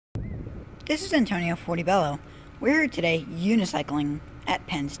This is Antonio Fortibello. We're here today unicycling at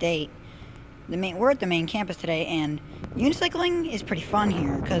Penn State. We're at the main campus today, and unicycling is pretty fun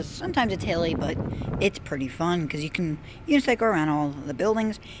here because sometimes it's hilly, but it's pretty fun because you can unicycle around all the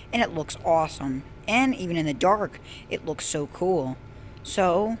buildings and it looks awesome. And even in the dark, it looks so cool.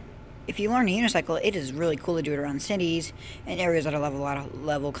 So, if you learn to unicycle, it is really cool to do it around cities and areas that are a lot of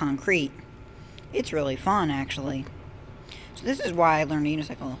level concrete. It's really fun, actually. So this is why I learned to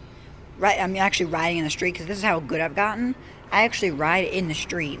unicycle. I'm actually riding in the street because this is how good I've gotten. I actually ride in the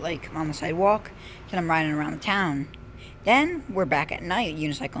street, like on the sidewalk, then I'm riding around the town. Then we're back at night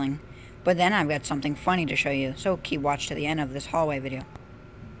unicycling, but then I've got something funny to show you, so keep watch to the end of this hallway video.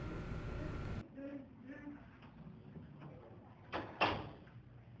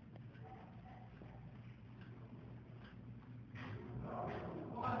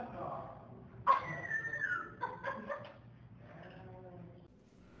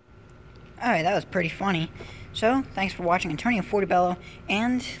 Alright, that was pretty funny. So, thanks for watching Antonio Fortibello,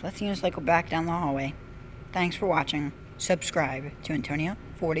 and let's unicycle back down the hallway. Thanks for watching. Subscribe to Antonio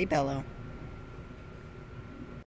Fortibello.